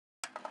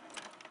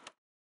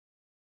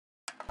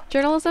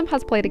Journalism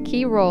has played a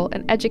key role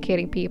in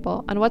educating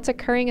people on what's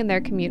occurring in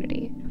their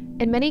community.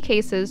 In many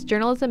cases,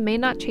 journalism may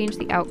not change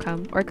the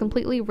outcome or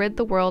completely rid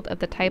the world of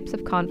the types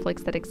of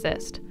conflicts that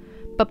exist,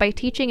 but by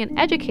teaching and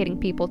educating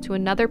people to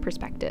another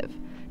perspective,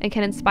 and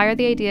can inspire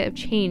the idea of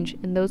change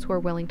in those who are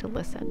willing to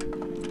listen.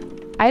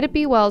 Ida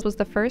B. Wells was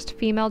the first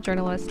female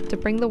journalist to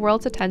bring the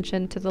world's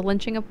attention to the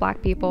lynching of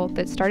Black people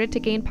that started to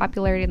gain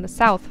popularity in the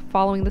South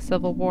following the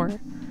Civil War.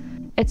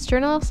 It's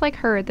journalists like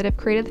her that have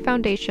created the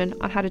foundation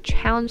on how to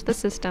challenge the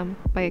system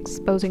by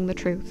exposing the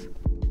truth.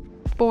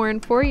 Born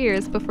 4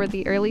 years before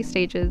the early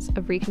stages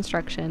of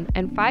Reconstruction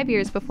and 5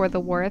 years before the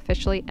war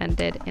officially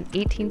ended in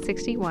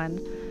 1861,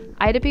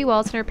 Ida B.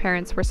 Wells and her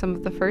parents were some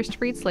of the first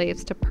freed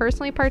slaves to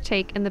personally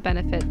partake in the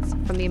benefits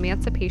from the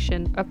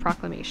Emancipation of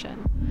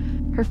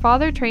Proclamation. Her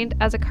father trained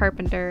as a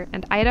carpenter,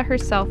 and Ida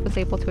herself was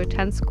able to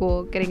attend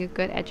school, getting a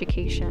good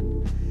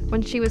education.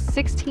 When she was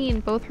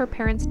 16, both her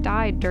parents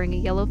died during a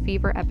yellow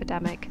fever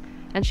epidemic,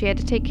 and she had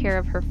to take care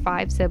of her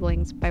 5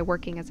 siblings by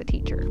working as a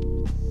teacher.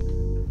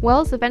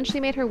 Wells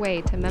eventually made her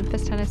way to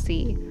Memphis,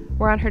 Tennessee,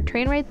 where on her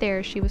train ride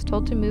there she was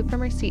told to move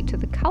from her seat to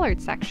the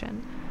colored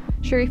section.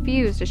 She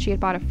refused as she had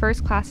bought a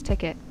first-class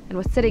ticket and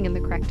was sitting in the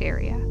correct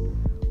area.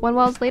 When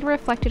Wells later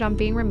reflected on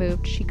being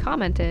removed, she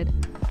commented,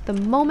 "The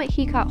moment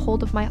he got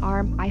hold of my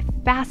arm, I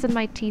fastened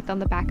my teeth on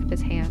the back of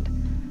his hand.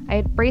 I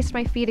had braced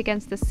my feet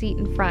against the seat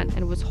in front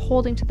and was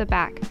holding to the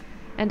back,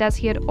 and as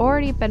he had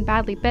already been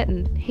badly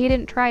bitten, he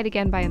didn't try it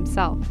again by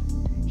himself.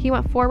 He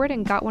went forward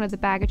and got one of the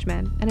baggage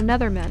men and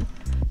another man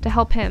to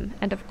help him,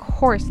 and of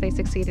course they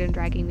succeeded in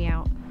dragging me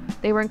out.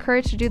 They were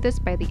encouraged to do this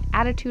by the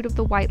attitude of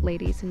the white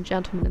ladies and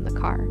gentlemen in the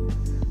car.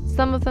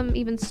 Some of them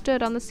even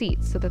stood on the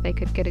seats so that they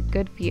could get a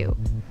good view,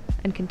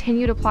 and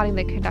continued applauding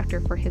the conductor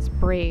for his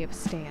brave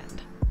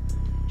stand."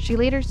 She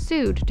later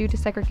sued due to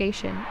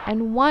segregation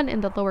and won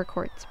in the lower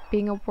courts,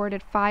 being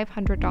awarded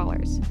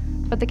 $500,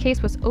 but the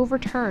case was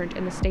overturned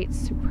in the state's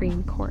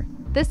Supreme Court.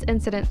 This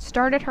incident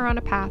started her on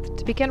a path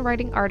to begin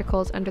writing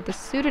articles under the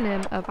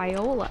pseudonym of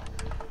Iola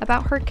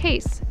about her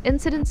case,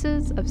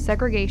 incidences of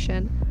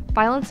segregation,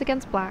 violence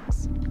against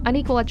Blacks,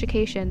 unequal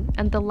education,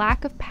 and the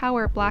lack of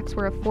power Blacks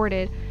were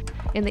afforded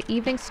in the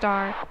Evening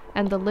Star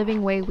and the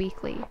Living Way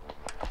Weekly.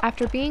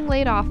 After being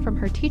laid off from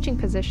her teaching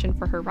position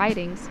for her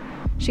writings,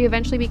 she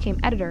eventually became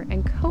editor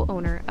and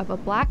co-owner of a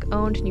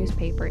Black-owned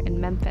newspaper in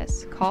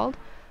Memphis called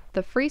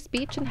The Free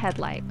Speech and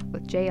Headlight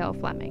with J.L.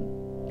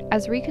 Fleming.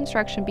 As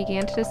Reconstruction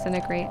began to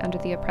disintegrate under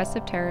the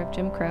oppressive terror of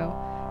Jim Crow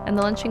and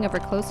the lynching of her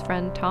close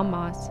friend Tom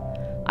Moss,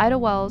 Ida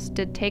Wells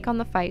did take on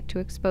the fight to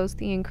expose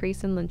the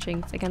increase in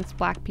lynchings against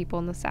Black people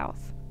in the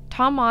South.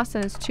 Tom Moss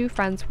and his 2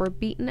 friends were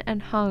beaten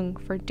and hung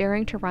for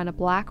daring to run a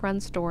Black-run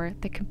store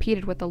that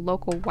competed with a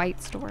local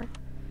white store.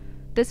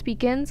 This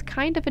begins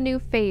kind of a new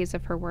phase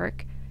of her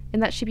work, in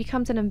that she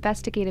becomes an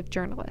investigative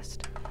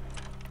journalist.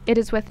 "It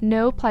is with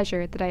no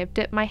pleasure that I have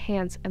dipped my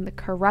hands in the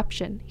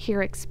corruption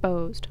here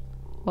exposed,"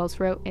 Wells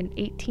wrote in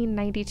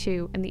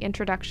 1892 in the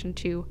introduction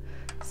to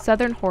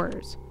Southern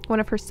Horrors, one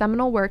of her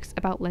seminal works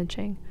about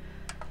lynching.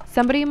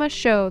 "Somebody must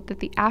show that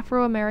the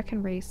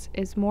Afro-American race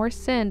is more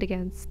sinned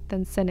against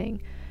than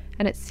sinning,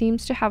 and it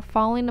seems to have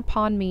fallen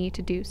upon me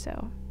to do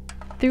so."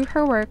 Through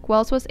her work,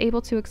 Wells was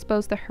able to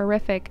expose the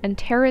horrific and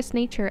terrorist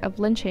nature of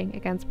lynching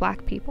against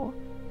Black people.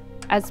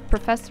 As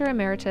Professor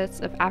Emeritus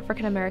of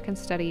African American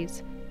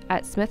Studies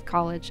at Smith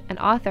College and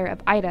author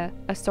of Ida,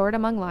 A Sword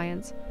Among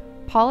Lions,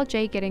 Paula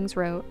J. Giddings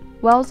wrote,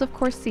 "Wells of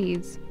course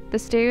sees the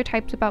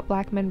stereotypes about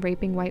Black men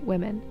raping white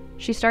women.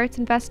 She starts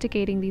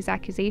investigating these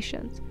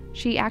accusations.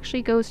 She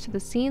actually goes to the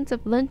scenes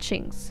of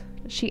lynchings.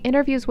 She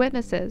interviews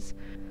witnesses."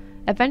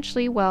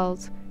 Eventually,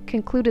 Wells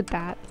concluded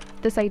that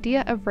this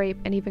idea of rape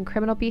and even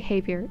criminal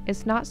behavior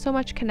is not so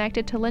much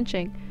connected to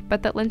lynching,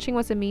 but that lynching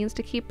was a means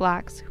to keep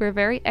Blacks, who are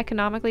very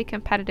economically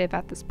competitive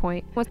at this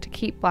point, was to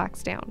keep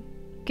Blacks down.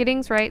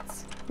 Giddings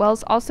writes,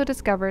 Wells also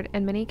discovered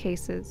in many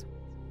cases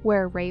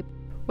where rape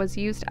was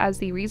used as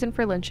the reason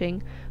for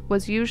lynching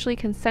was usually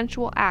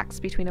consensual acts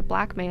between a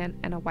Black man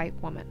and a white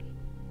woman.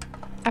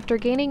 After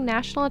gaining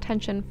national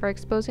attention for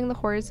exposing the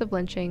horrors of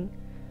lynching,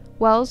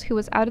 Wells, who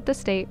was out of the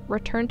state,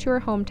 returned to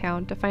her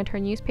hometown to find her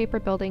newspaper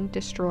building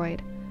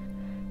destroyed.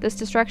 This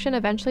destruction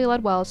eventually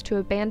led Wells to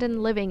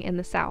abandon living in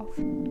the South.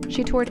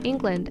 She toured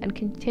England and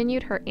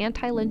continued her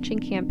anti-lynching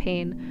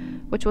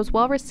campaign, which was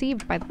well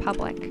received by the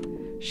public.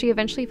 She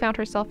eventually found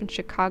herself in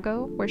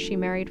Chicago, where she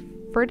married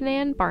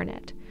Ferdinand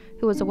Barnett,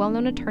 who was a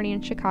well-known attorney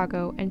in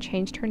Chicago, and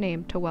changed her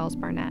name to Wells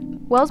Barnett.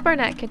 Wells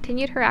Barnett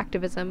continued her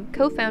activism,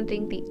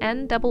 co-founding the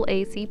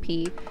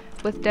NAACP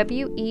with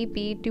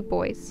W.E.B. Du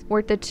Bois,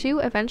 where the two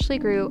eventually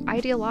grew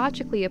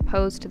ideologically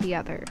opposed to the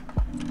other.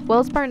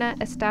 Wells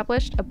Barnett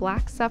established a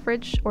Black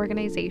suffrage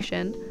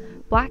organization,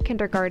 Black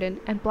kindergarten,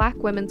 and Black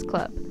women's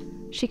club.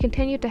 She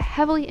continued to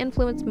heavily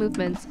influence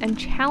movements and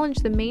challenge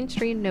the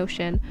mainstream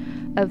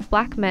notion of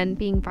Black men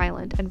being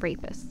violent and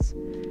rapists.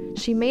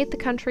 She made the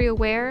country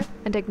aware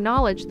and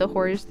acknowledged the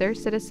horrors their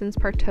citizens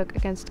partook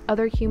against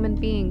other human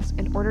beings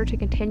in order to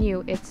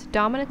continue its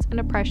dominance and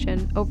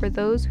oppression over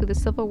those who the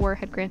Civil War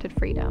had granted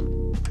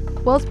freedom.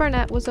 Wells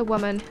Barnett was a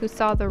woman who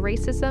saw the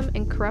racism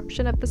and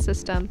corruption of the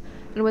system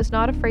and was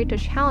not afraid to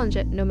challenge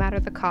it no matter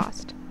the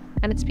cost.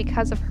 And it's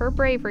because of her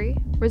bravery,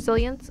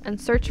 resilience, and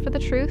search for the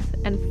truth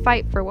and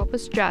fight for what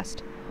was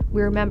just,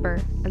 we remember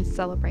and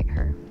celebrate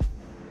her.